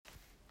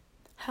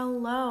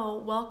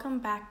Hello, welcome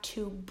back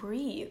to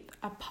Breathe,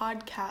 a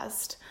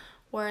podcast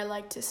where I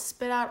like to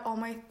spit out all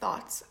my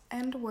thoughts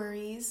and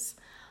worries.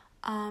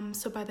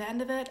 So by the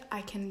end of it,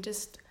 I can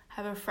just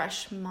have a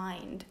fresh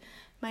mind.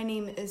 My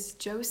name is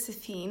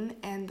Josephine,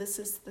 and this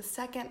is the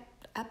second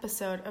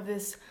episode of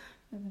this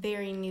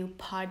very new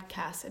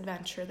podcast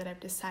adventure that I've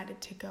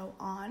decided to go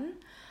on.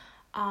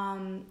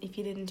 If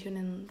you didn't tune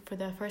in for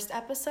the first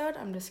episode,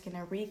 I'm just going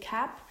to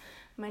recap.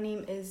 My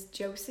name is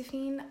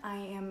Josephine. I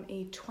am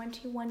a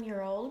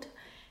 21-year-old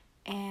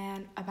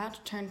and about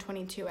to turn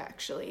 22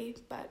 actually,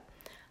 but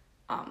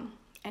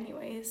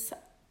anyways,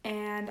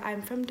 and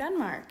I'm from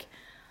Denmark.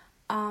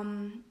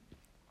 And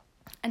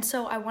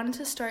so I wanted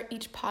to start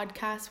each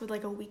podcast with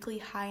like a weekly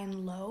high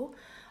and low,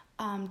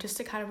 just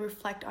to kind of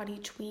reflect on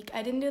each week.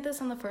 I didn't do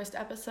this on the first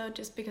episode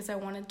just because I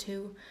wanted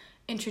to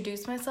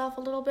introduce myself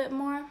a little bit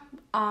more,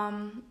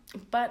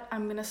 but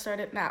I'm gonna start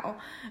it now.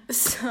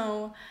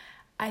 So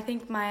I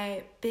think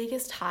my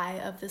biggest high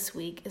of this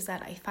week is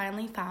that I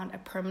finally found a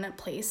permanent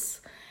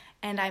place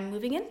and I'm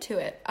moving into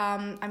it.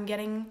 I'm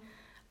getting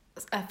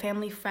a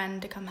family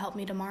friend to come help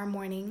me tomorrow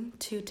morning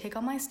to take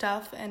all my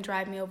stuff and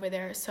drive me over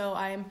there. So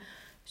I'm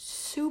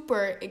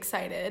super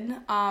excited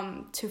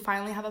to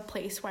finally have a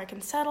place where I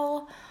can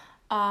settle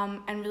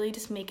and really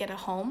just make it a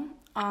home.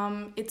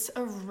 It's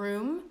a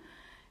room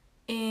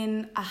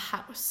in a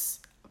house,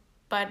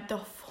 but the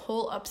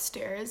whole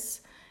upstairs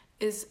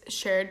is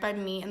shared by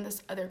me and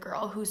this other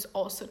girl who's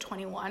also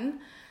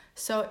 21.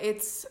 So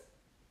it's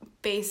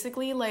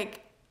basically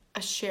like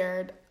a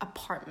shared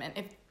apartment,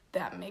 if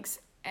that makes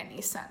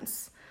any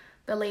sense.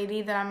 The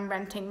lady that I'm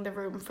renting the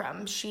room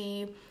from,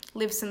 she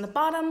lives in the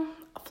bottom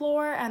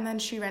floor and then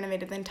she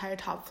renovated the entire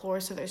top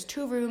floor. So there's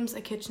 2 rooms, a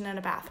kitchen and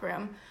a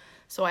bathroom.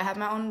 So I have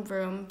my own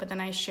room, but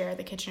then I share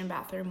the kitchen and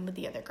bathroom with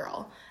the other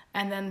girl.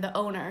 And then the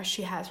owner,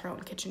 she has her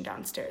own kitchen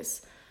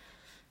downstairs.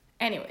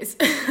 Anyways,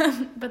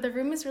 but the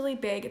room is really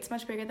big. It's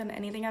much bigger than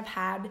anything I've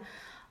had,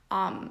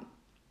 I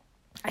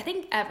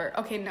think ever.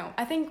 Okay, no,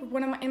 I think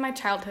when I'm in my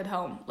childhood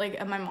home, like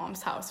at my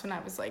mom's house when I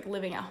was like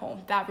living at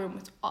home, that room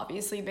was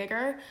obviously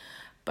bigger.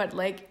 But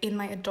like in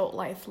my adult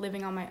life,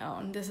 living on my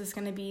own, this is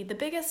going to be the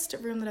biggest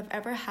room that I've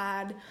ever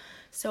had.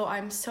 So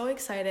I'm so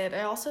excited.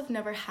 I also have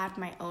never had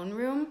my own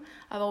room.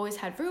 I've always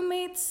had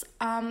roommates,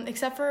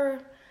 except for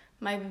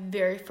my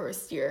very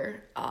first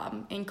year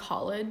in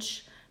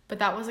college. But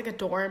that was like a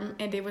dorm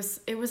and it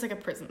was like a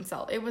prison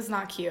cell. It was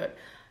not cute.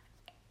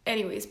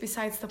 Anyways,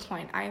 besides the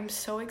point, I am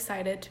so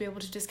excited to be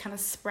able to just kind of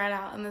spread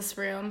out in this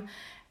room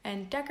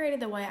and decorate it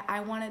the way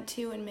I want it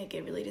to and make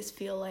it really just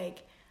feel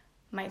like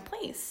my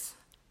place.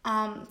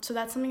 So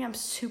that's something I'm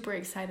super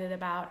excited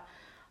about.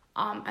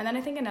 And then I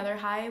think another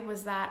high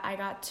was that I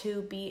got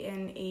to be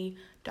in a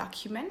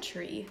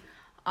documentary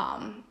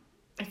a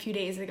few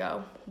days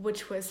ago,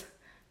 which was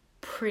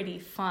pretty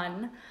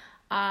fun.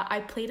 I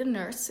played a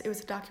nurse. It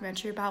was a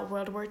documentary about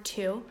World War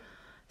II.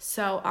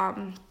 So I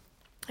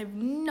have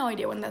no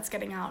idea when that's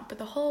getting out, but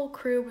the whole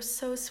crew was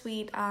so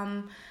sweet.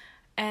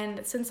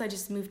 And since I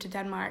just moved to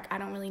Denmark, I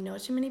don't really know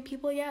too many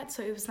people yet.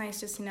 So it was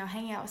nice just,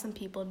 hanging out with some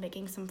people and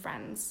making some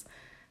friends.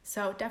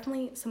 So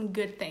definitely some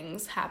good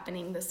things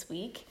happening this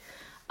week.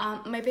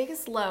 My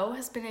biggest low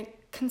has been a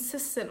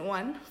consistent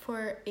one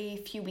for a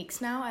few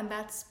weeks now, and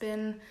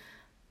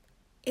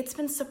it's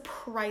been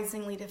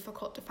surprisingly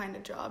difficult to find a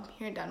job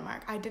here in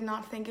Denmark. I did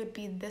not think it would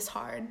be this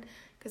hard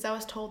because I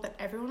was told that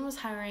everyone was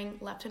hiring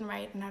left and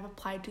right, and I've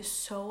applied to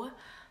so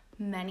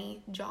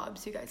many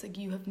jobs. You guys,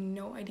 you have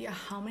no idea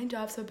how many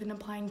jobs I've been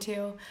applying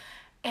to,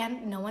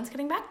 and no one's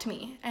getting back to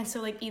me. And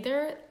so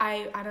either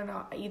I don't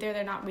know, either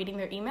they're not reading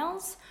their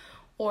emails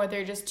or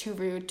they're just too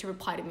rude to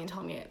reply to me and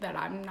tell me that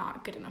I'm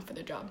not good enough for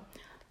the job.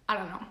 I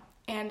don't know.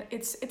 And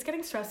it's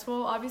getting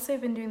stressful. Obviously,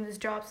 I've been doing these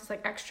jobs as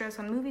extras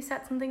on movie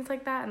sets and things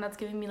like that, and that's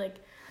giving me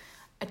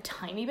a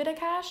tiny bit of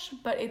cash,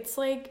 but it's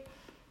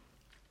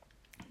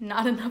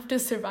not enough to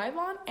survive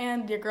on,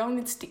 and your girl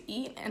needs to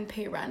eat and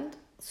pay rent.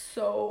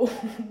 So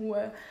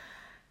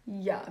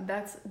yeah,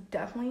 that's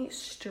definitely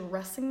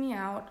stressing me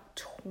out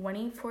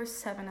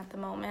 24/7 at the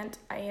moment.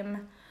 I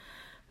am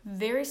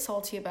very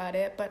salty about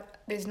it, but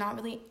there's not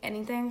really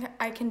anything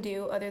I can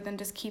do other than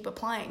just keep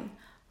applying.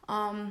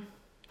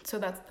 So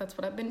that's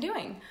what I've been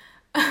doing.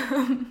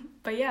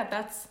 But yeah,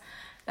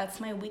 that's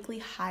my weekly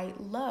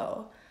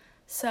high-low.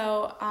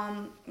 So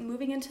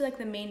moving into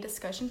the main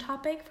discussion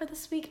topic for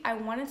this week, I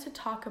wanted to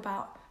talk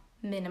about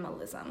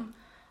minimalism.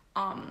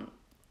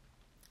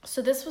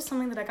 So this was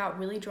something that I got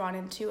really drawn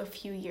into a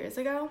few years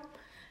ago,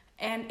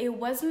 and it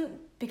wasn't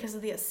because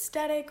of the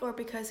aesthetic or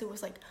because it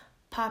was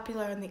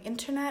popular on the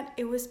internet.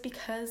 It was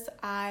because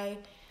I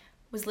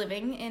was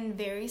living in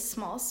very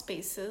small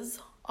spaces.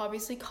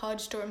 Obviously,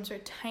 college dorms are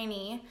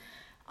tiny.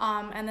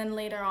 And then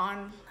later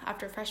on,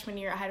 after freshman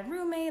year, I had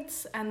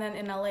roommates. And then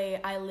in LA,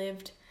 I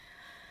lived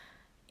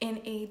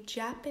in a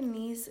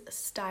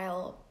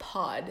Japanese-style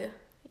pod.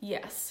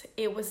 Yes,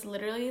 it was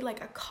literally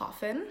a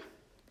coffin.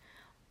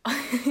 I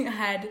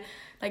had,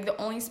 the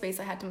only space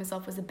I had to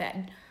myself was a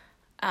bed.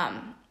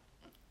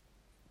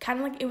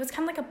 It was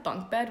kind of like a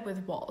bunk bed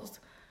with walls.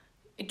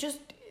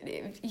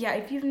 if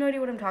you have no idea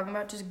what I'm talking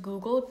about, just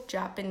Google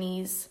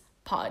Japanese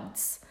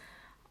pods.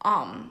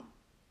 And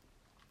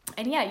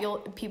yeah,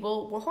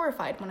 people were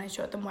horrified when I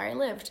showed them where I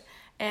lived.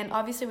 And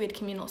obviously we had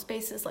communal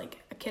spaces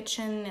like a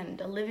kitchen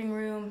and a living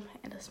room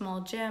and a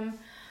small gym,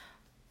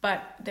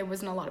 but there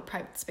wasn't a lot of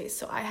private space.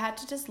 So I had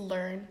to just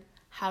learn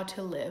how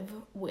to live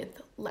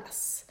with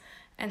less.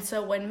 And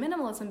so when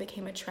minimalism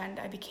became a trend,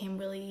 I became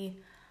really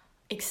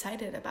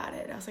excited about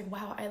it. I was like,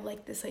 wow, I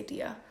like this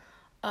idea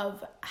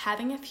of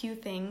having a few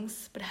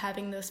things, but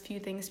having those few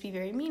things be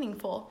very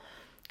meaningful.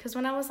 Because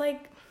when I was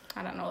like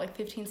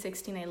 15,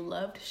 16, I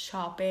loved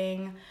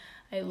shopping.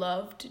 I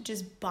loved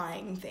just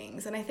buying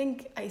things. And I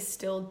think I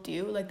still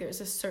do. Like,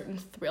 there's a certain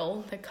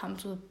thrill that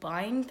comes with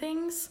buying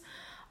things.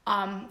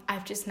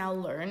 I've just now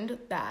learned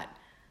that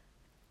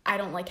I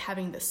don't like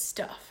having the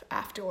stuff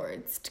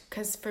afterwards,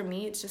 because for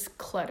me, it's just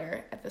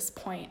clutter at this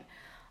point.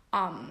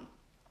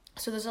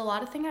 So there's a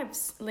lot of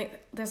things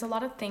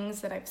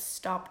that I've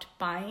stopped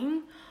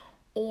buying,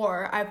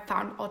 or I've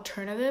found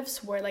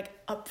alternatives where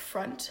like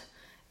upfront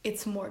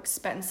it's more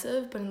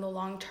expensive, but in the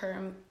long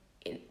term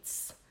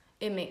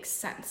it makes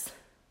sense.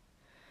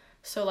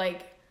 So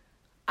like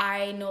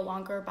I no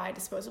longer buy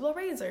disposable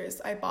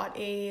razors. I bought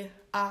a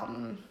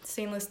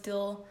stainless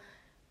steel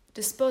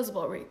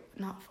disposable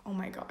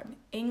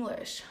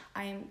English.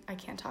 I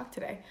can't talk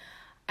today.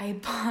 I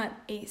bought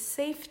a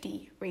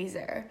safety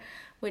razor,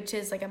 which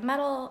is like a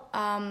metal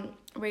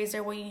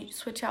razor where you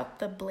switch out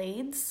the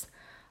blades,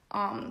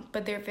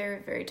 but they're very,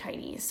 very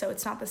tiny. So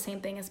it's not the same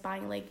thing as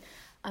buying like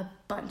a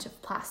bunch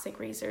of plastic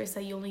razors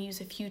that you only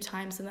use a few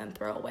times and then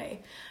throw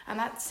away. And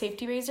that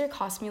safety razor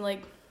cost me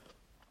like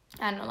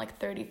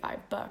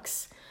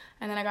 $35.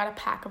 And then I got a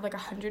pack of like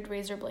 100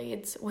 razor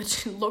blades,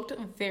 which looked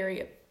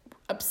very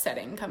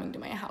upsetting coming to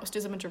my house,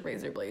 just a bunch of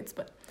razor blades,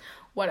 but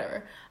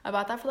whatever. I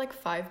bought that for like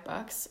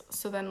 $5.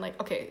 So then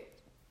like, okay,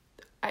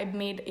 I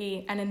made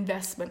an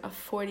investment of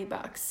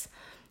 $40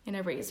 in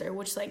a razor,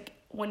 which like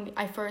when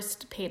I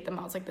first paid them,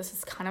 I was like, this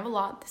is kind of a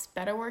lot, this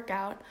better work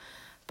out.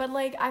 But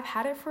like I've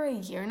had it for a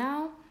year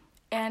now,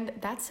 and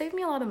that saved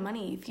me a lot of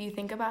money. If you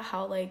think about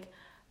how like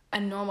a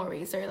normal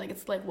razor, like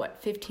it's like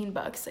what,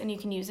 $15, and you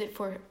can use it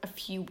for a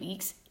few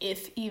weeks,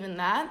 if even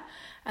that,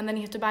 and then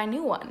you have to buy a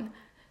new one.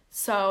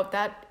 So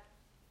that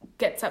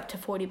gets up to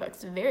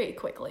 $40 very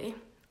quickly.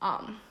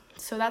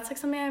 So that's like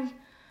something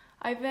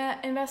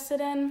I've invested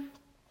in.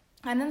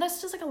 And then there's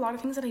just like a lot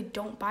of things that I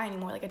don't buy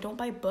anymore. Like I don't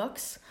buy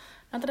books.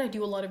 Not that I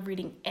do a lot of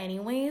reading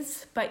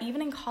anyways, but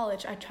even in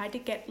college, I tried to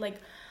get like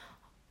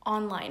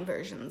online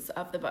versions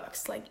of the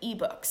books, like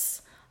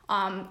ebooks.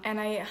 And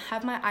I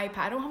have my iPad.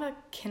 I don't have a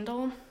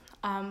Kindle.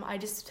 I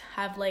just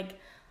have like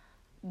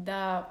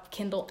the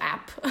Kindle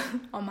app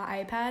on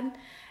my iPad.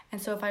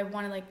 And so if I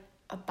want to like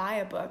buy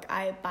a book,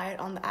 I buy it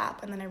on the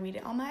app and then I read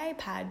it on my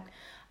iPad.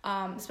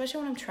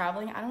 Especially when I'm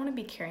traveling, I don't want to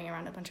be carrying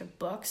around a bunch of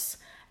books.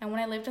 And when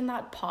I lived in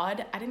that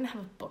pod, I didn't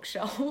have a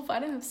bookshelf.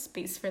 I didn't have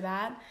space for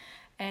that.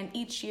 And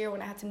each year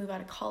when I had to move out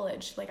of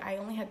college, like I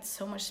only had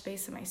so much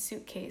space in my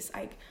suitcase.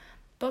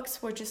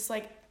 Books were just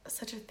like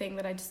such a thing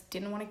that I just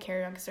didn't want to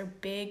carry on because they're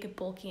big,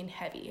 bulky, and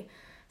heavy.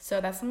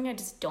 So that's something I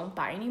just don't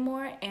buy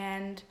anymore.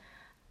 And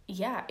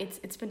yeah,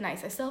 it's been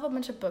nice. I still have a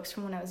bunch of books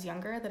from when I was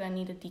younger that I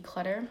need to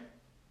declutter,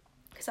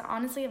 because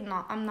honestly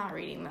I'm not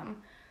reading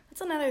them.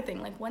 That's another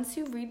thing. Like once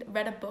you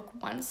read a book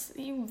once,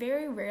 you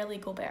very rarely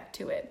go back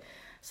to it.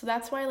 So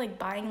that's why like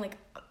buying like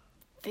a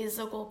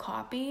physical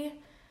copy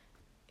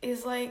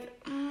is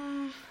like,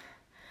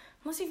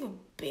 unless you have a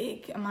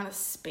big amount of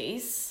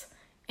space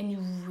and you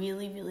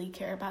really, really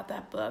care about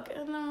that book, I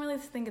don't really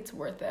think it's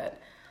worth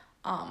it.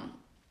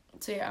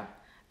 So yeah.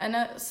 And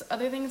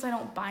other things I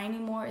don't buy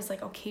anymore is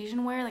like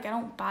occasion wear. Like I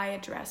don't buy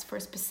a dress for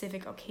a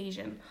specific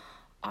occasion.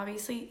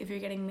 Obviously, if you're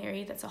getting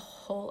married, that's a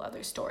whole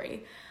other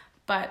story.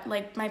 But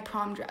like my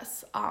prom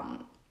dress,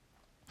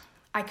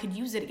 I could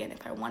use it again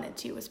if I wanted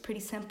to. It was pretty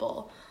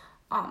simple.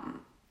 And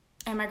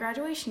my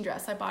graduation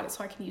dress, I bought it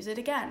so I can use it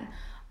again.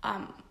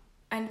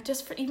 And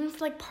just even for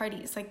like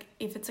parties, like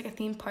if it's like a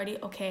themed party,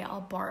 okay,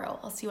 I'll borrow.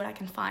 I'll see what I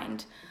can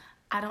find.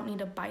 I don't need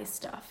to buy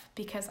stuff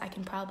because I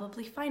can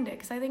probably find it.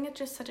 Because I think it's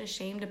just such a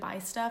shame to buy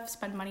stuff,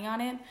 spend money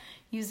on it,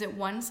 use it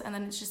once, and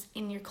then it's just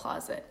in your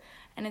closet.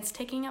 And it's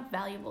taking up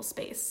valuable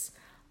space.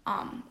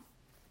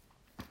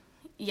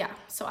 Yeah,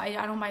 so I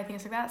don't buy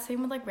things like that.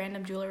 Same with like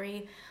random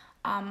jewelry.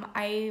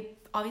 I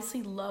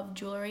obviously love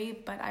jewelry,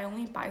 but I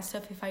only buy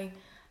stuff if I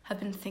have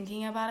been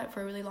thinking about it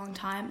for a really long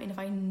time and if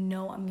I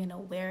know I'm gonna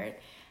wear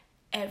it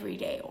every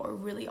day or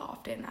really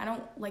often. I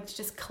don't like to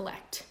just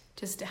collect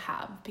just to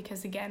have,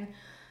 because again,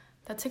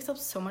 that takes up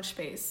so much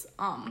space.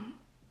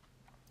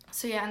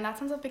 So yeah, in that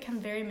sense I've become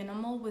very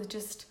minimal with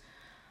just,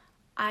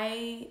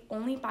 I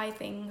only buy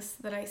things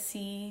that I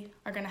see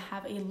are gonna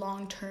have a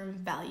long-term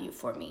value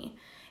for me.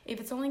 If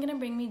it's only gonna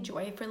bring me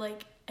joy for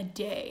like a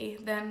day,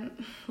 then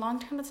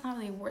long-term it's not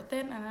really worth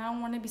it, and I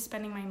don't want to be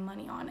spending my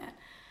money on it.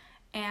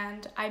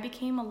 And I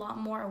became a lot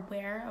more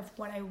aware of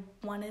what I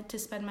wanted to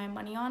spend my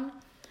money on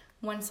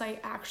once I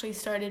actually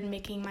started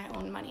making my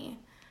own money.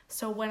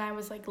 So when I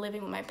was like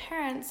living with my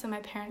parents and my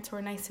parents were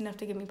nice enough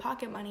to give me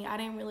pocket money, I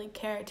didn't really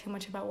care too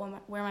much about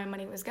where my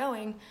money was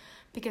going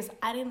because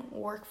I didn't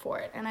work for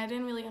it. And I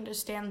didn't really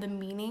understand the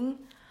meaning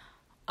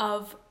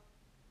of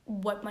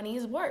what money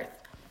is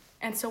worth.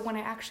 And so when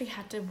I actually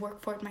had to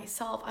work for it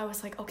myself, I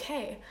was like,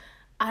 okay,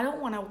 I don't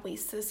want to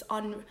waste this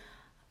on,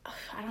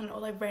 I don't know,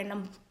 like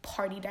random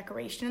party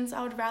decorations.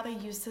 I would rather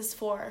use this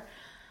for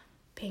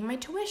paying my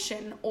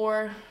tuition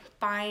or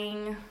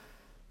buying,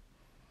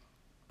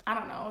 I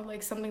don't know,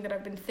 like something that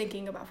I've been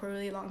thinking about for a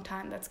really long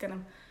time that's going to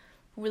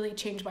really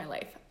change my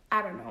life.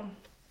 I don't know.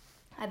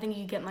 I think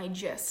you get my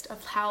gist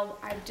of how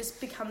I've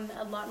just become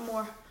a lot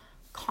more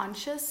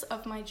conscious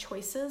of my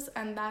choices,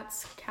 and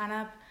that's kind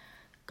of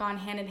gone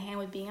hand in hand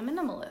with being a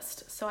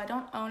minimalist. So I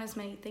don't own as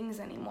many things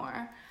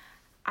anymore.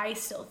 I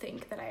still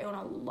think that I own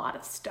a lot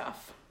of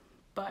stuff,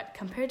 but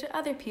compared to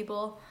other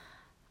people,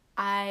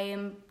 I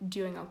am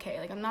doing okay.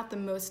 Like, I'm not the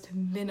most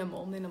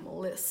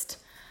minimalist,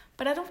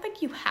 but I don't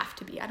think you have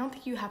to be. I don't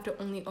think you have to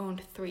only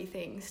own 3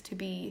 things to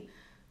be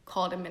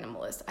called a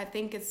minimalist. I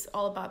think it's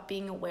all about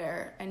being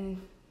aware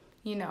and,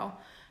 you know,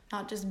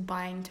 not just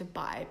buying to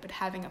buy, but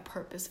having a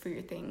purpose for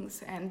your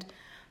things and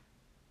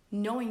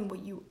knowing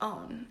what you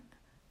own.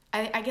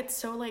 I get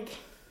so, like,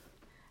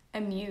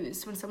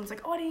 amused when someone's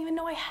like, oh, I didn't even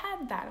know I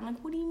had that. I'm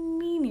like, what do you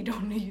mean you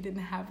don't know you didn't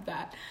have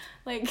that?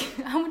 Like,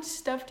 how much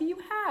stuff do you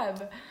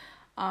have?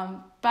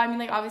 But I mean,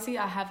 like, obviously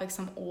I have, like,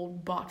 some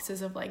old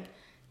boxes of, like,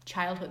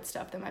 childhood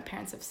stuff that my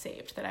parents have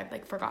saved that I've,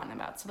 like, forgotten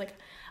about. So, like,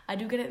 I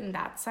do get it in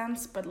that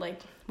sense, but,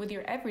 like, with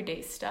your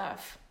everyday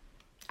stuff,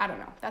 I don't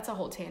know. That's a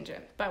whole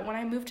tangent. But when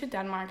I moved to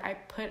Denmark, I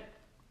put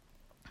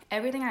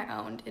everything I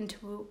owned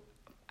into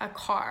a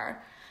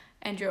car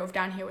and drove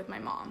down here with my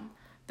mom.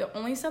 The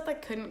only stuff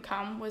that couldn't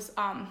come was,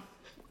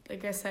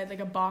 like I said, like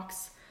a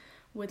box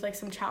with like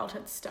some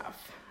childhood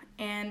stuff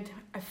and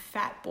a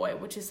fat boy,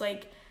 which is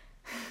like,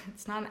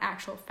 it's not an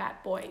actual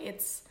fat boy.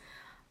 It's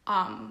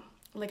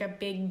like a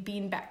big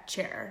beanbag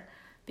chair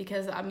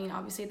because, I mean,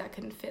 obviously that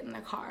couldn't fit in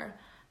the car.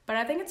 But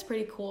I think it's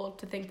pretty cool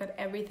to think that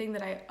everything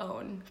that I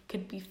own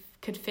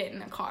could fit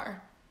in a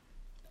car.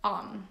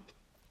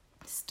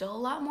 Still a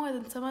lot more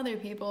than some other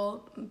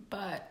people,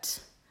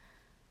 but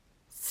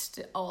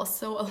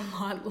also a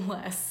lot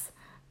less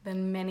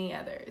than many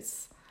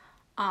others.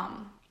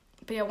 But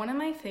yeah, one of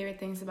my favorite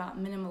things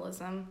about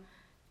minimalism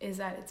is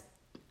that it's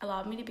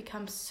allowed me to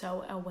become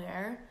so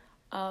aware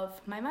of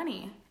my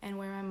money and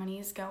where my money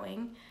is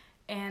going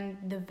and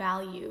the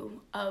value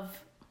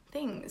of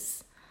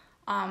things.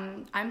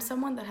 I'm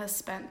someone that has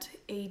spent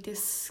a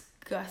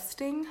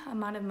disgusting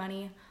amount of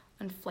money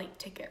on flight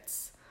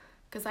tickets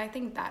because I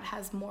think that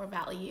has more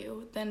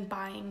value than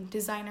buying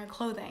designer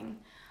clothing.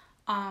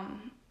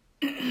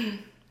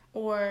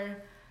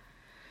 Or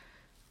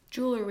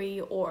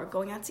jewelry or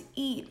going out to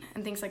eat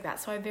and things like that.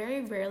 So I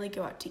very rarely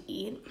go out to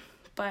eat,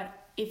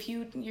 but if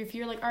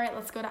you're like, all right,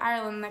 let's go to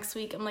Ireland next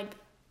week, I'm like,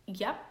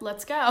 yep,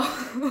 let's go.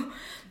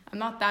 I'm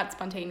not that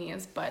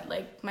spontaneous, but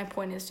like my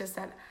point is just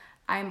that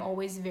I'm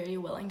always very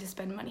willing to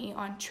spend money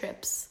on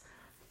trips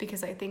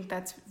because I think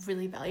that's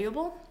really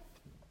valuable.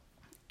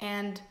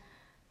 And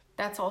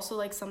that's also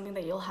like something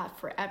that you'll have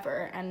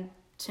forever, and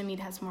to me it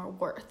has more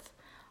worth.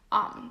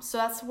 So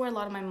that's where a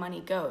lot of my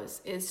money goes,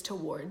 is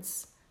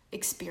towards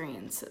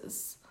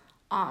experiences,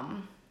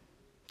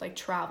 like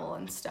travel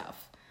and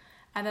stuff,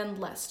 and then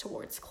less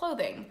towards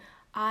clothing.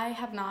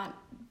 That's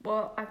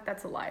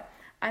a lie.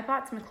 I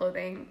bought some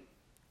clothing,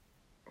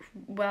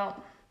 I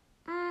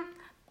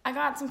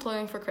got some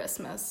clothing for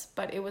Christmas,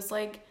 but it was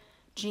like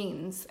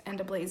jeans and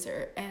a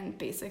blazer and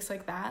basics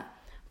like that,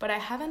 but I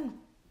haven't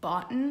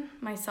bought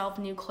myself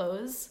new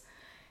clothes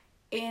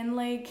in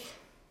like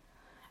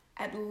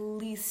at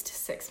least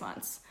 6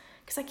 months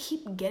because I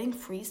keep getting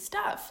free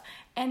stuff,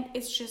 and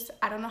it's just,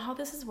 I don't know how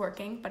this is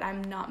working, but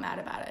I'm not mad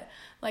about it.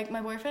 Like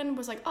my boyfriend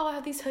was like, oh, I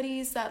have these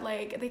hoodies that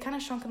like they kind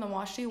of shrunk in the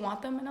wash, do you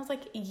want them? And I was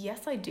like,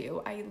 yes I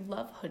do, I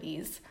love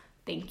hoodies,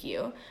 thank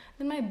you.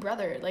 Then my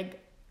brother like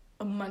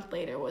a month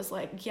later was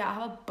like, yeah, I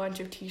have a bunch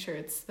of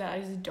t-shirts that I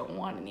just don't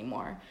want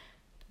anymore,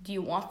 do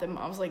you want them?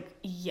 I was like,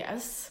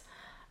 yes.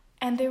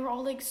 And they were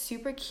all like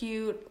super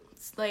cute,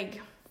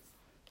 like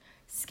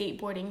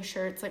skateboarding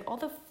shirts, like all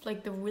the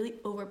like the really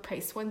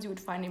overpriced ones you would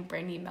find in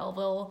Brandy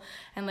Melville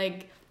and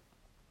like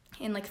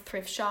in like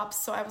thrift shops.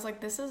 So I was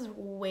like, this is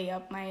way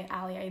up my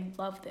alley, I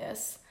love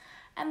this.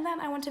 And then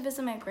I went to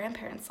visit my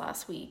grandparents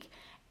last week,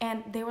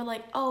 and they were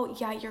like, oh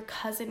yeah, your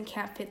cousin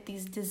can't fit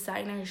these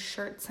designer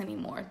shirts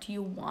anymore, do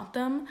you want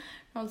them?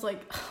 And I was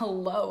like,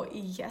 hello,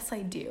 yes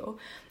I do.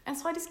 And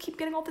so I just keep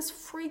getting all this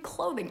free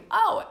clothing.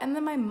 Oh, and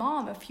then my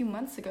mom a few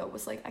months ago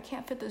was like, I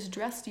can't fit this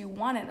dress, do you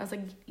want it? And I was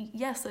like,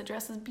 yes, the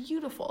dress is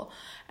beautiful.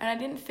 And I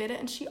didn't fit it,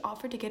 and she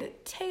offered to get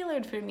it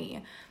tailored for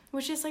me,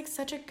 which is like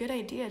such a good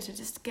idea, to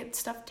just get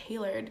stuff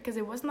tailored because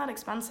it wasn't that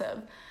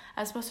expensive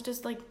as opposed to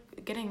just like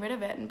getting rid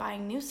of it and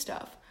buying new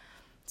stuff.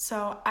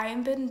 So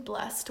I've been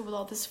blessed with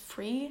all this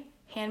free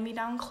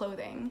hand-me-down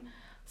clothing,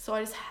 so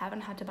I just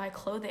haven't had to buy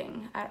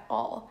clothing at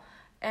all.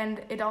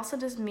 And it also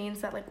just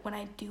means that like when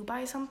I do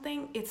buy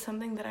something, it's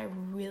something that I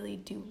really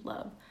do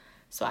love.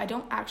 So I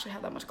don't actually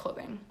have that much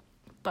clothing,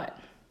 but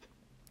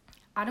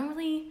I don't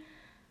really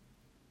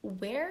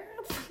wear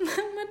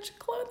that much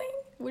clothing,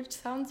 which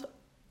sounds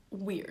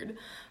weird,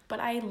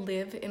 but I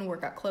live in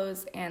workout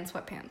clothes and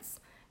sweatpants.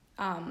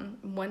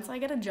 Once I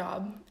get a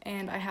job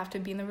and I have to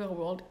be in the real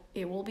world,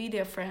 it will be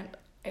different,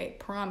 I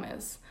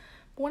promise.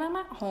 But when I'm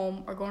at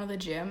home or going to the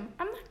gym,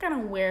 I'm not gonna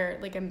wear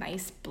like a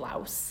nice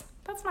blouse.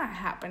 That's not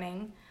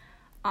happening.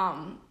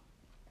 But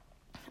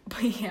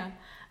yeah,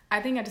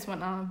 I think I just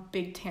went on a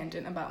big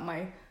tangent about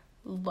my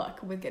luck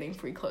with getting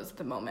free clothes at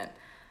the moment.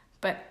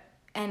 But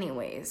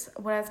anyways,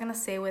 what I was gonna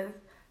say with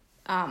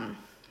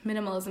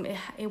minimalism,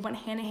 it went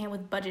hand in hand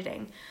with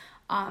budgeting,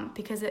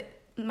 because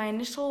my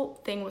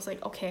initial thing was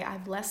like, okay, I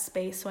have less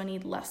space, so I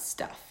need less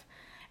stuff,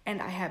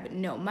 and I have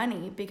no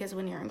money, because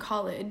when you're in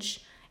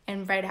college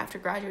and right after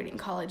graduating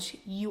college,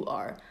 you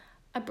are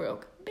a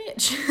broke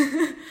bitch.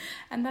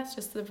 And that's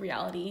just the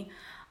reality,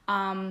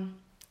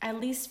 at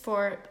least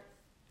for,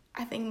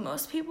 I think,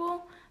 most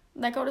people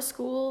that go to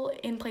school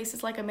in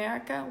places like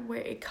America,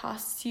 where it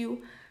costs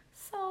you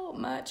so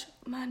much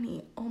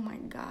money. Oh my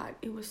God,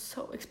 it was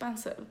so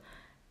expensive.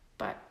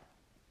 But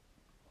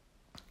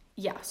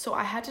yeah, so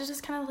I had to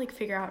just kind of like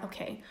figure out,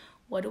 okay,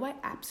 what do I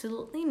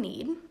absolutely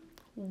need?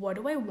 What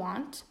do I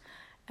want?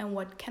 And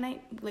what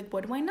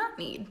do I not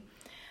need?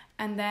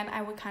 And then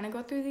I would kind of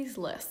go through these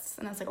lists,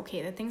 and I was like,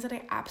 okay, the things that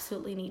I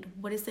absolutely need,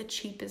 what is the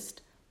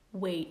cheapest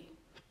way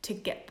to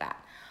get that?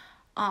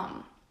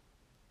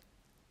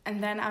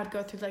 And then I would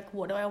go through like,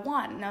 what do I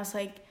want? And I was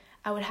like,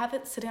 I would have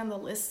it sitting on the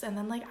list, and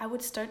then like I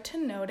would start to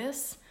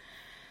notice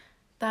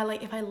that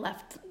like if I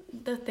left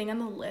the thing on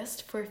the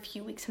list for a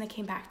few weeks and I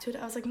came back to it,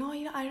 I was like, no,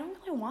 I don't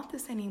really want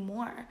this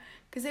anymore,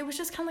 because it was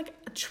just kind of like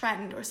a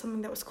trend or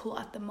something that was cool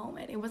at the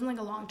moment. It wasn't like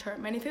a long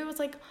term. And if it was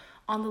like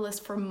on the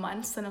list for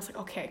months, then I was like,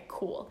 okay,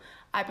 cool,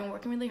 I've been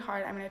working really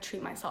hard, I'm gonna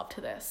treat myself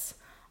to this.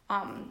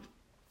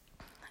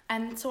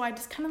 And so I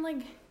just kind of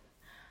like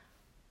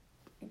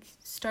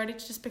started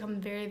to just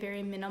become very,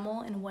 very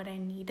minimal in what I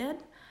needed.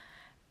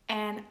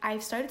 And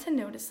I've started to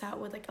notice that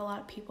with like a lot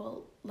of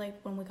people, like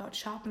when we go out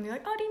shopping, they're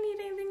like, oh, do you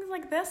need anything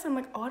like this? I'm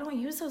like, oh, I don't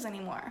use those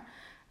anymore.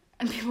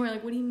 And people were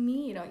like, what do you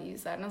mean you don't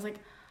use that? And I was like,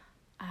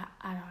 I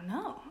don't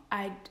know.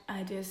 I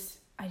just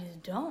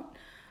don't.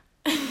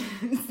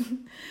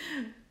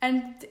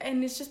 and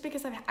it's just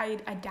because I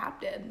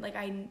adapted. Like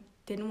I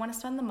didn't want to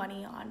spend the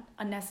money on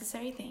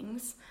unnecessary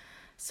things.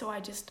 So I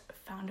just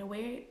found a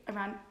way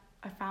around.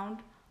 I found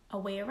a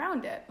way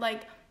around it.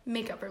 Like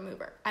makeup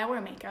remover. I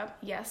wear makeup.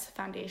 Yes,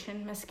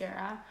 foundation,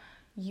 mascara,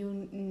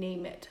 you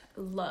name it.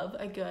 Love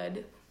a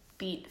good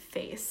beat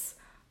face.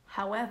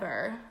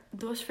 However,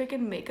 those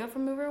freaking makeup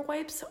remover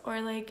wipes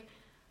are like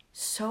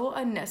so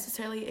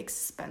unnecessarily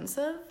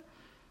expensive.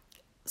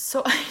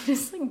 So I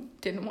just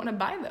like didn't want to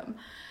buy them.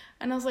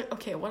 And I was like,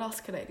 okay, what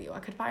else could I do? I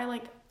could buy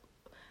like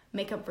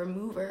makeup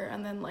remover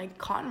and then like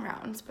cotton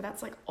rounds, but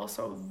that's like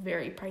also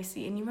very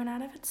pricey and you run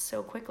out of it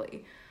so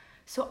quickly.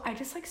 So I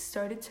just like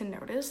started to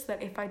notice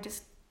that if I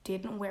just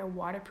didn't wear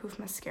waterproof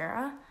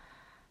mascara,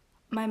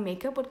 my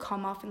makeup would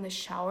come off in the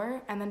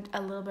shower and then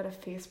a little bit of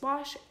face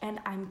wash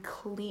and I'm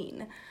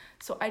clean.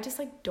 So I just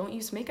like don't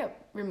use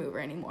makeup remover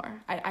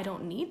anymore. I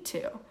don't need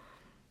to.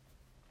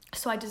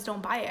 So I just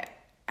don't buy it.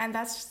 And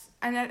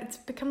it's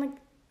become like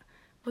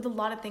with a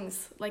lot of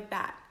things like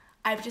that.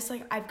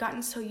 I've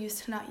gotten so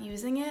used to not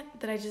using it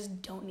that I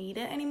just don't need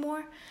it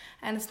anymore.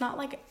 And it's not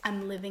like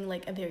I'm living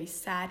like a very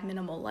sad,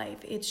 minimal life.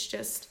 It's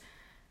just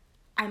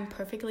I'm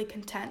perfectly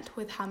content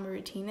with how my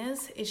routine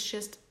is. It's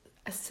just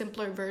a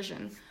simpler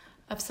version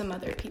of some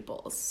other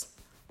people's,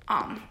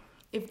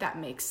 if that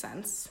makes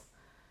sense.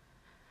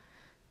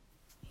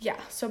 Yeah,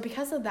 so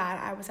because of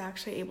that, I was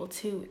actually able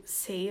to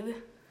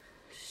save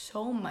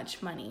so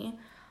much money,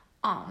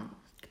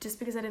 just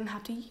because I didn't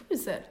have to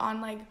use it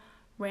on like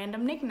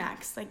random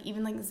knickknacks, like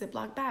even like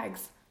Ziploc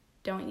bags,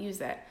 don't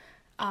use it.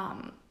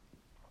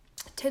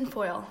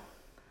 Tinfoil,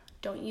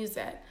 don't use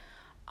it.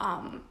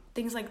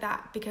 Things like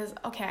that, because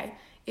okay,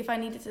 if I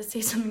needed to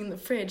save something in the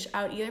fridge,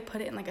 I would either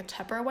put it in like a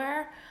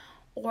Tupperware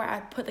or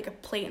I'd put like a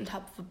plate on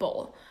top of a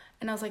bowl.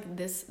 And I was like,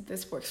 this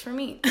works for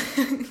me.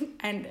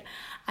 And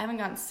I haven't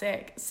gotten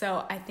sick,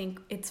 so I think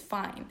it's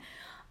fine.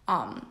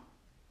 And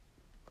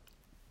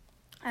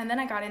then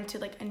I got into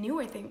like a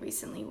newer thing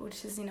recently,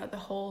 which is, the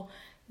whole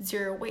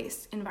zero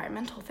waste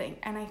environmental thing.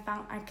 And I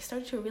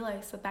started to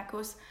realize that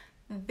goes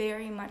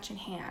very much in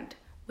hand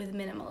with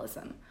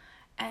minimalism.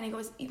 And it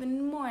goes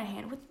even more in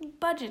hand with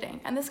budgeting.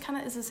 And this kind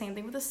of is the same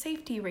thing with a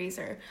safety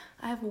razor.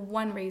 I have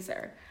one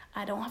razor.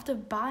 I don't have to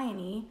buy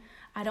any.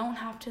 I don't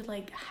have to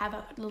like have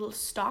a little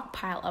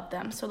stockpile of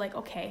them. So like,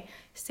 okay,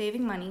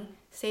 saving money,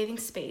 saving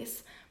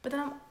space. But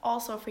then I'm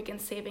also freaking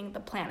saving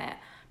the planet,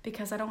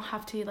 because I don't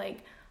have to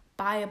like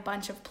buy a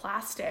bunch of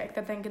plastic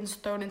that then gets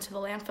thrown into the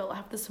landfill. I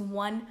have this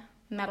one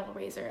metal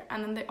razor.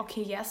 And then,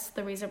 yes,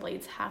 the razor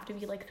blades have to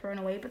be like thrown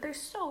away, but they're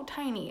so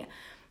tiny.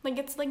 Like,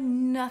 it's like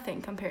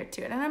nothing compared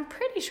to it. And I'm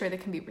pretty sure they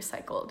can be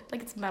recycled.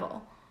 Like, it's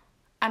metal.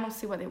 I don't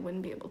see why they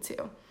wouldn't be able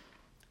to.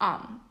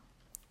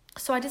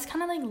 So I just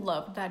kind of like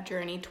loved that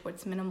journey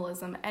towards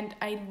minimalism, and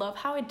I love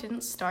how it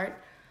didn't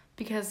start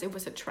because it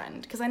was a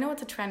trend, because I know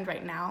it's a trend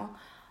right now.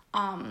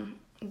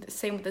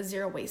 Same with the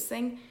zero waste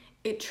thing.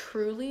 It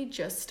truly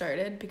just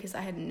started because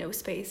I had no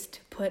space to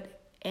put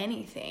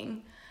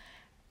anything,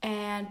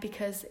 and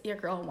because your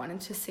girl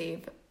wanted to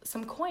save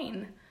some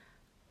coin,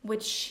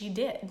 which she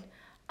did.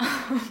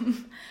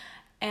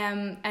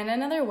 And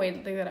another way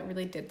that I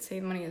really did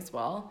save money as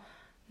well,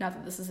 not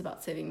that this is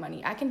about saving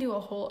money, I can do a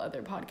whole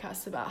other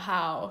podcast about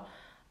how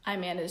I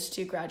managed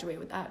to graduate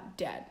without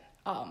debt,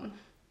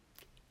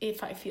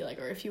 if I feel like,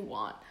 or if you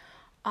want.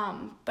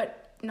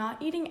 But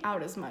not eating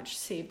out as much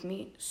saved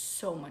me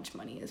so much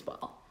money as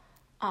well.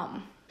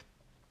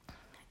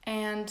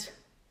 And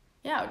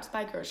yeah, I would just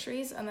buy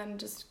groceries and then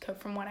just cook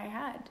from what I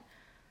had.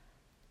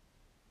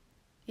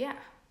 Yeah,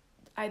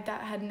 that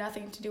had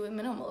nothing to do with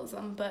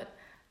minimalism, but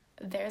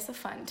there's a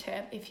fun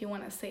tip. If you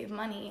want to save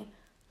money,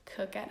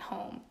 cook at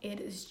home. It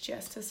is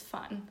just as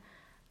fun.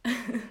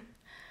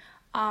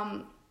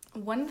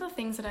 One of the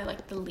things that I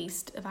like the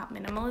least about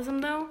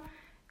minimalism, though,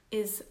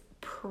 is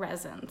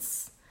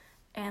presents.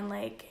 And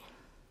like,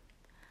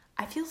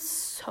 I feel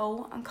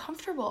so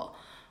uncomfortable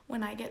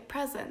when I get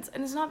presents.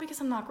 And it's not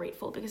because I'm not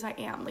grateful, because I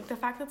am. Like, the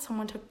fact that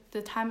someone took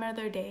the time out of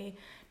their day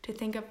to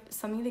think of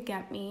something to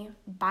get me,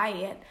 buy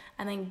it,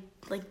 and then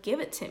like give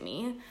it to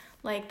me,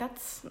 like,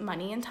 that's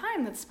money and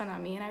time that's spent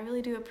on me, and I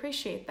really do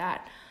appreciate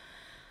that.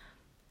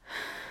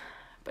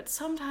 But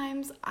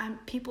sometimes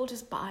people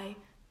just buy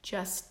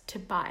just to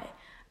buy,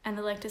 and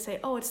they like to say,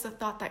 oh, it's the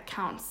thought that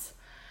counts.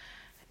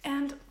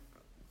 And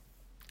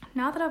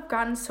now that I've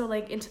gotten so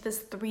like into this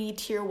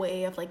 3-tier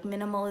way of like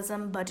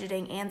minimalism,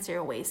 budgeting, and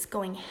zero waste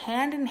going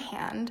hand in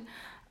hand,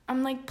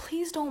 I'm like,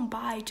 please don't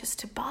buy just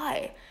to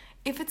buy.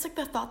 If it's like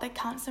the thought that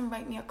counts, then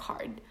write me a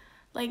card.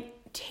 Like,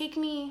 take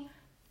me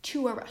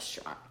to a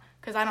restaurant,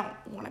 because I don't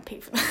want to pay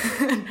for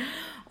that.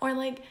 Or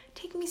like,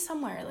 take me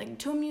somewhere, like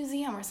to a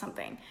museum or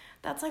something.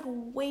 That's like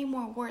way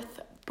more worth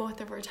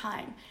both of our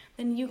time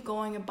than you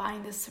going and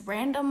buying this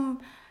random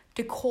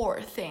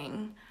decor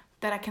thing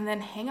that I can then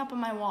hang up on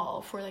my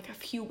wall for like a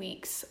few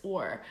weeks,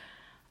 or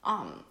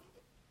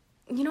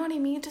you know what I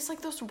mean? Just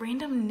like those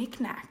random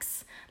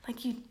knickknacks, like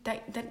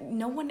that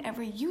no one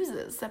ever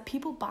uses, that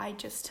people buy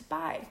just to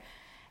buy.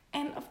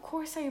 And of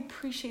course I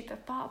appreciate the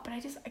thought, but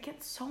I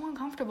get so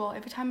uncomfortable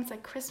every time it's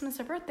like Christmas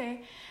or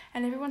birthday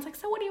and everyone's like,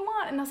 so what do you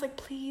want? And I was like,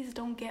 please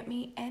don't get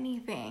me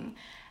anything.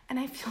 And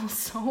I feel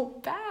so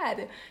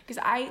bad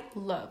because I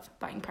love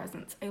buying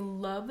presents. I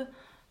love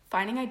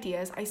finding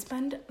ideas. I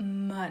spend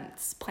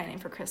months planning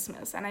for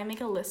Christmas, and I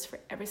make a list for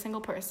every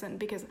single person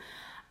because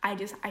I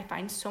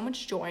find so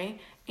much joy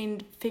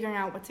in figuring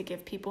out what to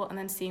give people and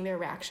then seeing their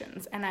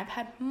reactions. And I've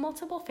had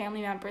multiple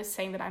family members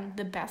saying that I'm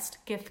the best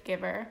gift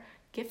giver,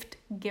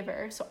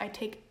 so I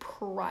take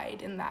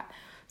pride in that.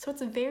 So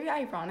it's very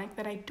ironic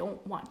that I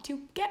don't want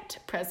to get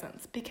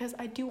presents, because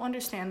I do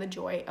understand the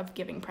joy of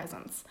giving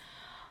presents.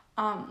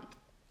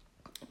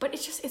 But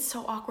it's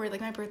so awkward. Like,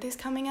 my birthday's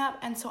coming up,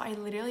 and so I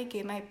literally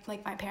gave my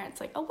parents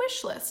like a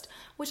wish list,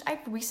 which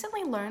I've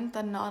recently learned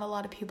that not a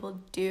lot of people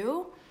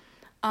do.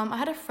 I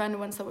had a friend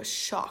once that was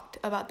shocked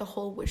about the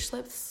whole wish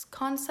list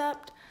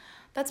concept.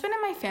 That's been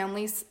in my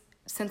family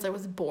since I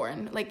was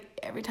born. Like,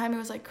 every time it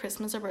was like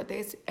Christmas or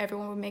birthdays,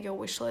 everyone would make a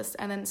wish list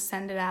and then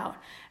send it out.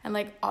 And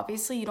like,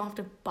 obviously you don't have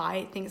to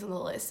buy things on the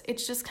list.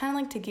 It's just kind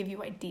of like to give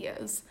you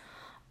ideas.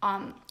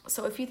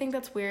 So if you think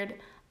that's weird,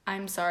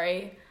 I'm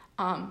sorry.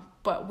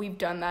 But we've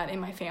done that in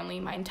my family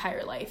my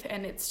entire life,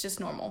 and it's just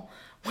normal.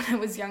 When I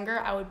was younger,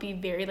 I would be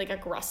very like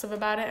aggressive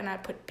about it, and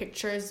I'd put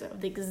pictures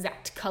of the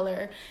exact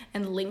color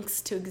and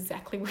links to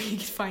exactly where you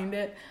could find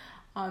it,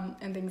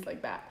 and things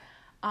like that.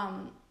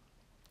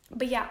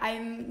 But yeah,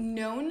 I'm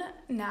known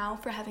now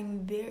for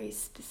having very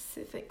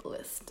specific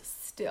lists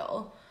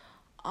still,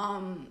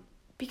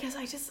 because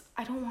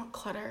I don't want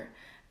clutter,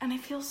 and I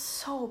feel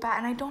so bad,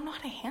 and I don't know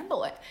how to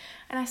handle it.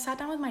 And I sat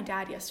down with my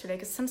dad yesterday,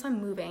 because since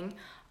I'm moving,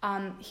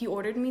 he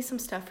ordered me some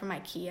stuff from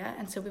IKEA,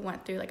 and so we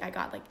went through, like, I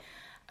got like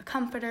a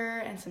comforter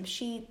and some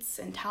sheets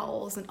and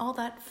towels and all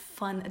that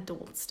fun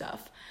adult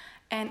stuff,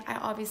 and I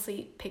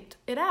obviously picked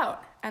it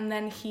out, and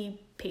then he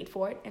paid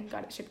for it and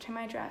got it shipped to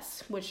my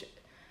address, which,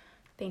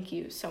 thank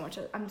you so much.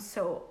 I'm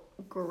so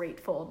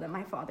grateful that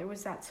my father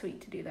was that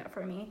sweet to do that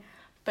for me.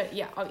 But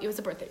yeah, it was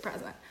a birthday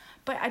present.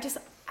 But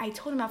I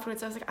told him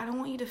afterwards, I was like, I don't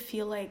want you to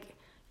feel like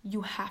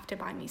you have to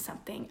buy me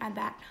something and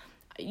that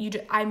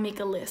I make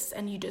a list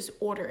and you just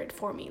order it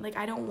for me. Like,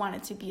 I don't want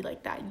it to be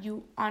like that.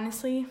 You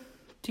honestly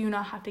do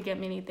not have to get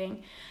me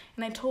anything.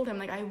 And I told him,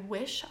 like, I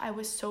wish I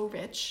was so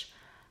rich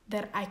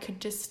that I could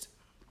just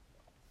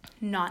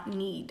not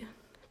need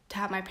to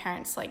have my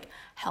parents like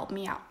help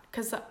me out,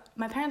 because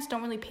my parents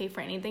don't really pay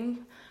for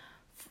anything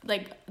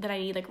like that I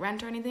need, like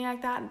rent or anything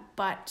like that,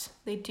 but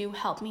they do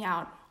help me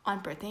out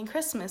on birthday and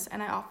Christmas,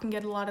 and I often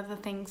get a lot of the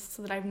things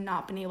that I've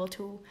not been able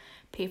to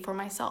pay for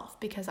myself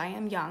because I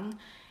am young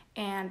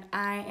and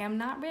I am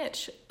not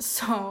rich.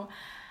 So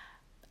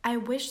I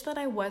wish that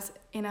I was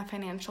in a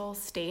financial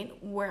state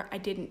where I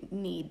didn't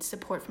need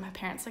support from my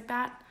parents like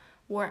that,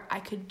 where I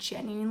could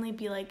genuinely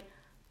be like,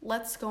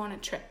 let's go on a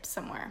trip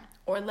somewhere,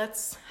 or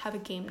let's have a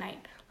game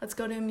night. Let's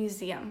go to a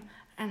museum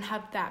and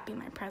have that be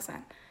my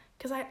present.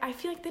 Because I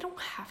feel like they don't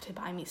have to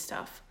buy me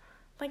stuff.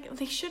 Like,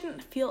 they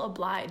shouldn't feel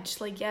obliged.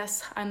 Like,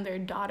 yes, I'm their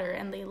daughter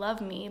and they love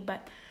me,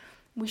 but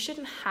we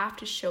shouldn't have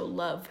to show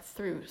love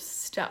through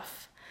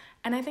stuff.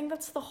 And I think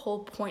that's the whole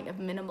point of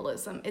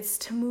minimalism. It's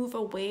to move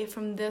away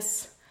from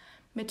this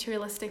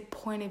materialistic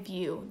point of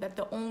view that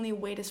the only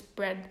way to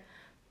spread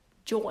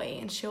joy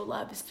and show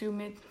love is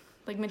through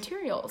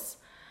materials.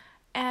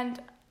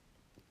 And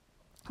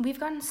we've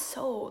gotten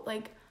so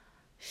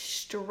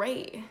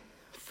stray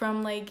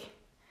from I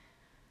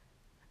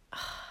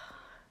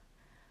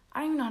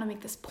don't even know how to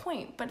make this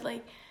point, but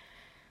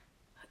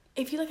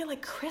if you look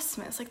at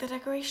Christmas, the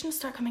decorations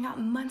start coming out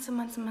months and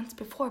months and months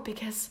before,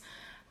 because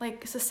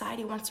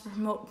society wants to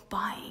promote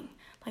buying,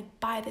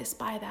 buy this,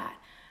 buy that,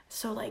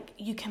 so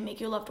you can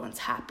make your loved ones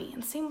happy.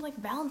 And same with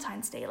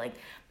Valentine's Day,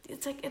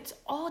 it's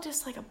all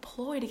just a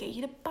ploy to get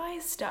you to buy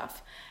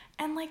stuff.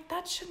 And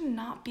that should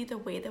not be the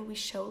way that we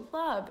show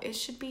love. It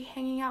should be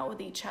hanging out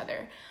with each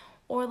other,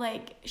 or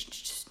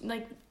just,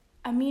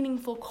 a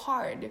meaningful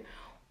card,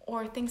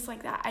 or things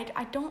like that.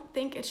 I don't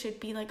think it should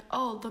be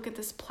oh, look at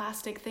this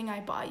plastic thing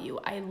I bought you,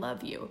 I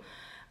love you.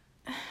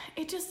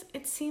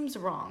 It seems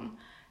wrong.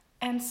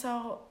 And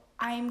so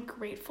I'm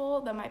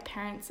grateful that my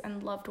parents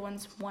and loved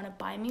ones want to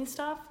buy me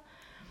stuff,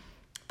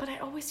 but I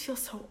always feel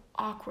so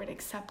awkward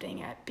accepting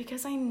it,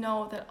 because I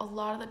know that a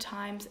lot of the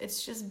times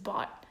it's just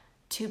bought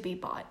to be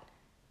bought,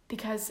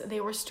 because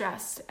they were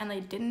stressed and they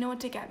didn't know what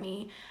to get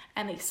me,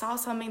 and they saw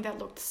something that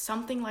looked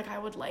something like I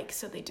would like,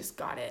 so they just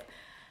got it.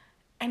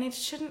 And it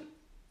shouldn't,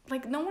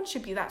 no one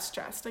should be that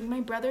stressed.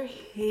 My brother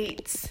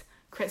hates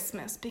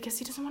Christmas because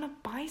he doesn't want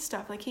to buy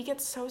stuff. He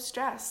gets so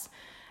stressed.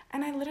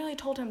 And I literally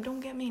told him,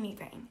 don't get me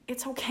anything.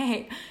 It's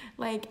okay.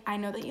 I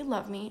know that you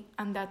love me,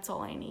 and that's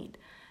all I need.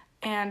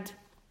 And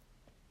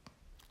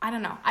I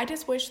don't know. I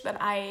just wish that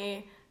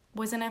I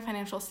was in a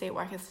financial state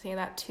where I could say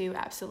that to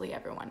absolutely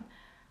everyone.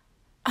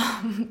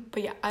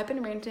 But yeah, I've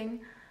been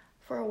ranting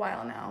for a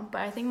while now,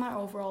 but I think my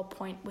overall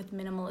point with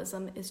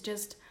minimalism is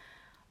just,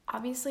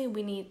 obviously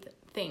we need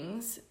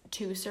things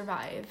to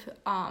survive.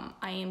 I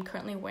am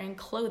currently wearing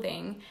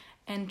clothing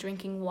and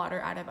drinking water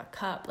out of a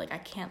cup. I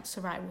can't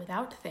survive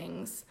without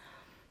things.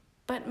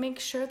 But make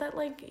sure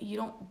that you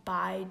don't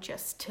buy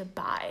just to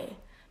buy,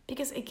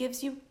 because it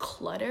gives you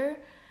clutter.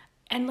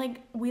 And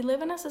we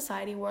live in a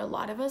society where a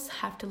lot of us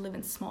have to live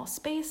in small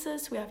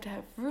spaces. We have to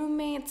have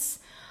roommates.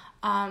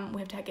 We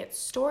have to get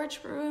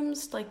storage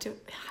rooms to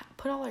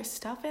put all our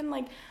stuff in.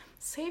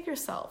 Save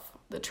yourself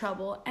the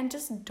trouble and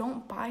just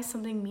don't buy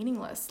something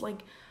meaningless.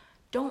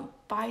 Don't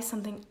buy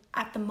something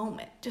at the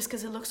moment just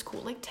because it looks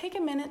cool. Take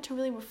a minute to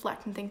really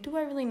reflect and think, do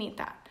I really need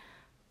that?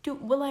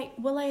 Will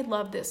I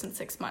love this in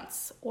 6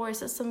 months? Or is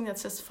this something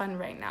that's just fun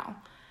right now?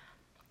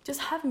 Just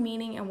have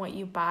meaning in what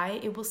you buy.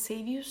 It will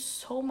save you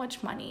so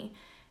much money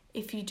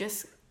if you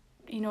just,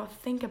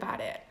 think about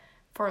it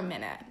for a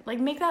minute.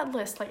 Make that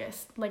list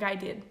like I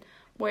did,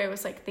 where it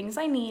was things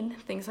I need,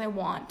 things I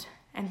want,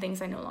 and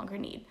things I no longer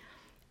need.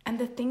 And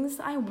the things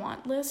I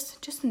want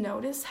list, just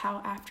notice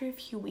how after a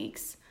few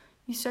weeks,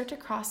 you start to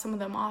cross some of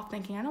them off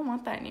thinking, I don't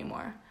want that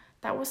anymore.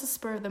 That was a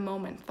spur of the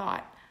moment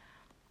thought.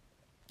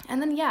 And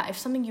then if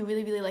something you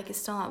really, really like is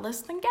still on that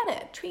list, then get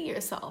it. Treat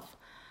yourself.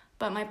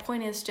 But my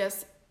point is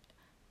just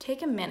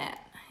take a minute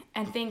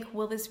and think,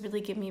 will this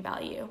really give me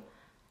value?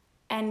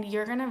 And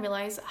you're going to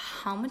realize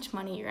how much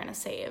money you're going to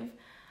save,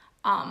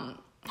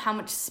 how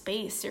much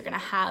space you're going to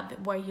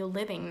have where you're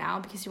living now,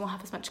 because you won't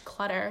have as much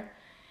clutter.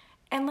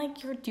 And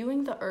you're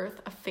doing the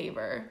earth a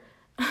favor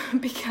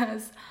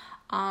because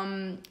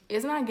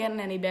it's not getting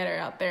any better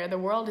out there. The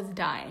world is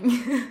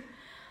dying.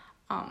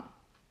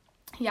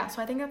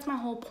 So I think that's my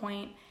whole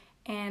point.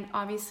 And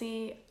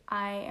obviously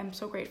I am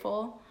so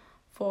grateful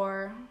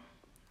for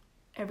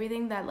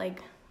everything that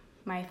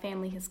my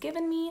family has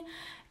given me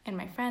and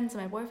my friends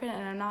and my boyfriend.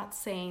 And I'm not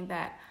saying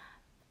that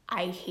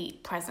I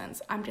hate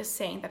presents. I'm just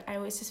saying that I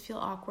always just feel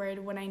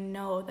awkward when I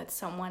know that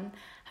someone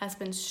has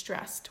been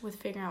stressed with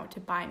figuring out what to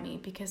buy me,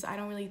 because I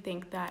don't really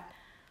think that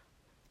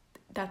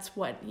that's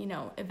what,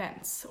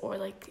 events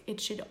or it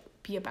should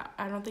be about.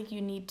 I don't think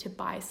you need to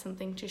buy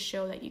something to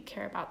show that you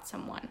care about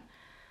someone.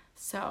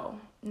 So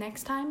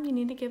next time you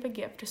need to give a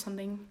gift or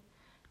something,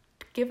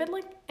 give it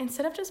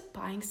instead of just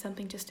buying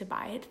something just to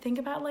buy it, think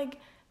about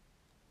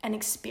an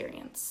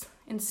experience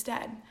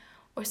instead,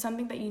 or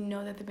something that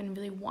that they've been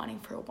really wanting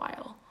for a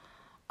while.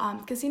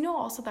 Because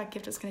also that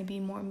gift is going to be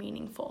more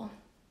meaningful.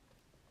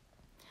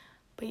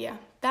 But yeah,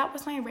 that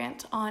was my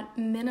rant on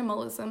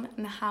minimalism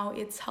and how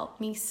it's helped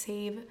me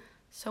save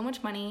so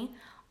much money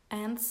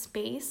and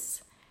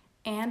space,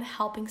 and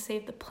helping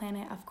save the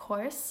planet, of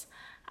course.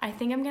 I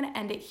think I'm going to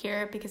end it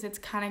here because it's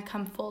kind of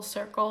come full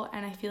circle,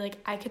 and I feel like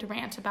I could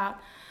rant about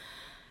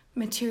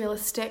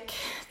materialistic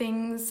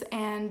things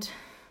and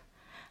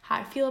how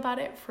I feel about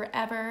it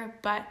forever,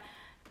 but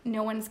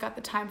no one's got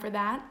the time for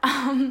that.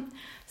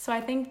 So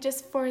I think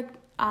just for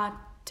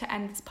to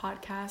end this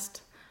podcast,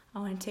 I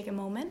want to take a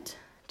moment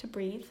to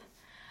breathe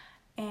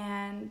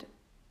And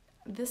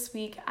this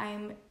week,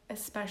 I'm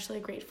especially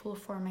grateful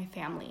for my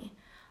family,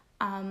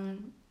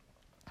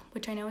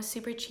 which I know is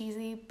super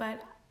cheesy,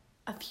 but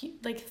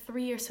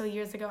 3 or so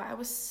years ago, I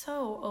was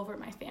so over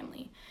my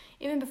family.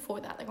 Even before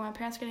that, like when my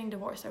parents were getting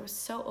divorced, I was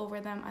so over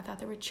them. I thought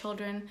they were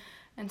children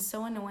and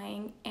so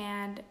annoying.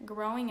 And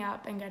growing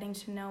up and getting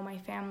to know my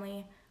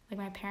family, like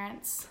my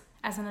parents,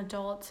 as an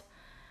adult,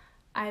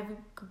 I've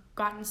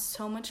gotten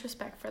so much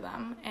respect for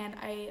them, and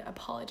I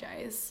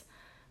apologize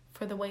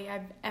for the way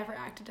I've ever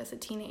acted as a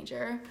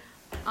teenager,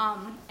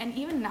 and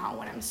even now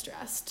when I'm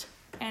stressed.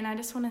 And I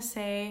just want to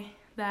say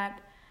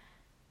that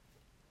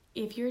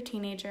if you're a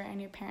teenager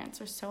and your parents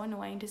are so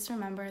annoying, just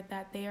remember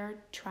that they are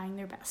trying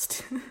their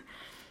best.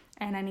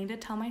 And I need to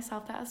tell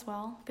myself that as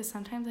well, because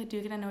sometimes I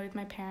do get annoyed with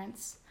my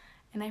parents,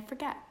 and I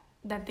forget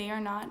that they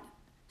are not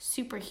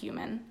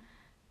superhuman.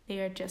 They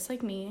are just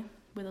like me,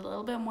 with a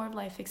little bit more of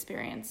life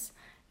experience,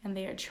 and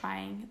they are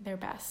trying their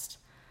best.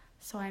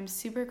 So I'm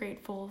super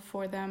grateful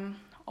for them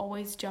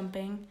always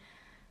jumping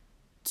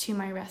to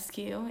my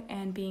rescue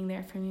and being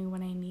there for me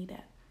when I need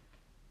it.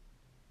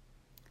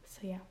 So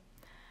yeah.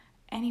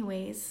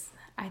 Anyways,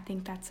 I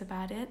think that's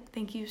about it.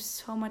 Thank you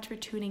so much for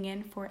tuning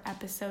in for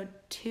episode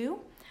 2.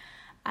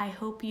 I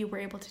hope you were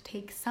able to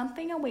take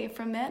something away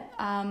from it.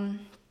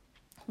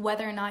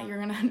 Whether or not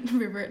you're going to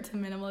revert to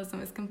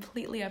minimalism is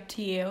completely up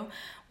to you.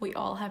 We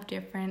all have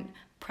different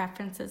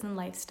preferences and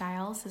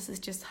lifestyles. This is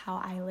just how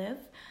I live.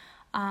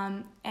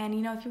 And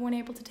if you weren't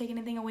able to take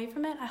anything away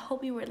from it, I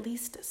hope you were at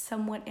least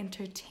somewhat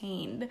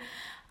entertained.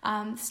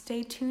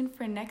 Stay tuned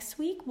for next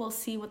week. We'll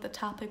see what the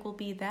topic will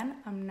be then.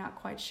 I'm not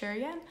quite sure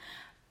yet.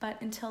 But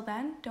until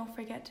then, don't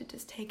forget to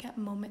just take a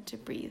moment to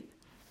breathe.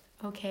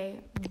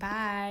 Okay,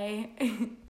 bye.